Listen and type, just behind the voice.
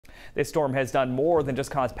This storm has done more than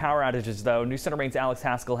just cause power outages, though. News Center Maine's Alex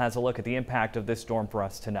Haskell has a look at the impact of this storm for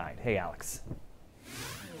us tonight. Hey, Alex.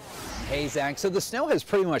 Hey, Zach. So the snow has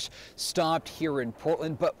pretty much stopped here in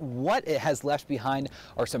Portland, but what it has left behind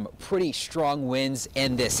are some pretty strong winds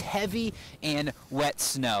and this heavy and wet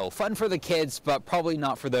snow. Fun for the kids, but probably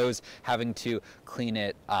not for those having to clean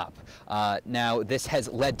it up. Now, this has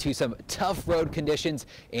led to some tough road conditions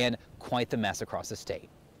and quite the mess across the state.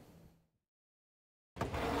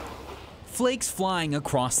 Flakes flying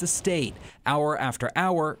across the state. Hour after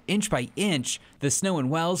hour, inch by inch, the snow in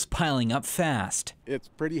Wells piling up fast. It's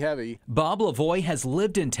pretty heavy. Bob Lavoie has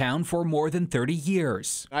lived in town for more than 30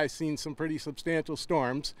 years. I've seen some pretty substantial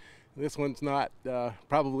storms. This one's not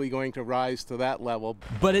probably going to rise to that level.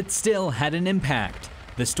 But it still had an impact.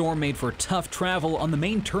 The storm made for tough travel on the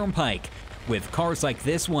Maine Turnpike, with cars like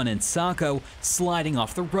this one in Saco sliding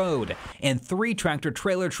off the road, and 3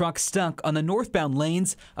 tractor-trailer trucks stuck on the northbound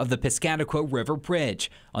lanes of the Piscataqua River Bridge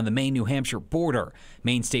on the Maine-New Hampshire border.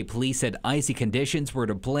 Maine State Police said icy conditions were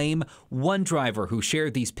to blame. One driver who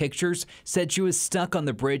shared these pictures said she was stuck on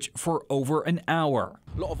the bridge for over an hour.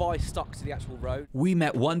 A lot of ice stuck to the actual road. We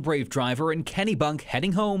met one brave driver in Kennebunk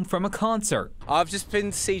heading home from a concert. I've just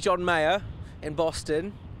been to see John Mayer in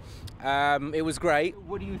Boston. It was great.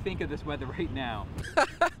 What do you think of this weather right now?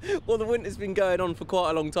 Well, the winter's been going on for quite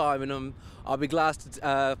a long time, and I'll be glad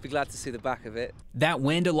to see the back of it. That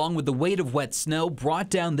wind, along with the weight of wet snow, brought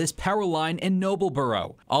down this power line in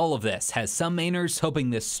Nobleboro. All of this has some Mainers hoping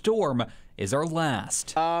this storm is our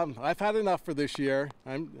last. I've had enough for this year.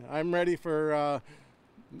 I'm ready for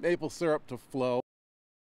maple syrup to flow.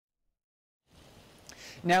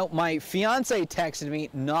 Now, my fiance texted me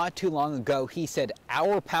not too long ago. He said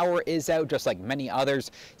our power is out, just like many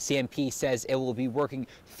others. CMP says it will be working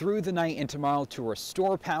through the night and tomorrow to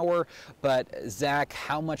restore power. But Zach,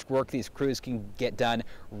 how much work these crews can get done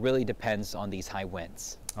really depends on these high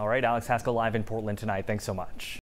winds. All right, Alex Haskell live in Portland tonight. Thanks so much.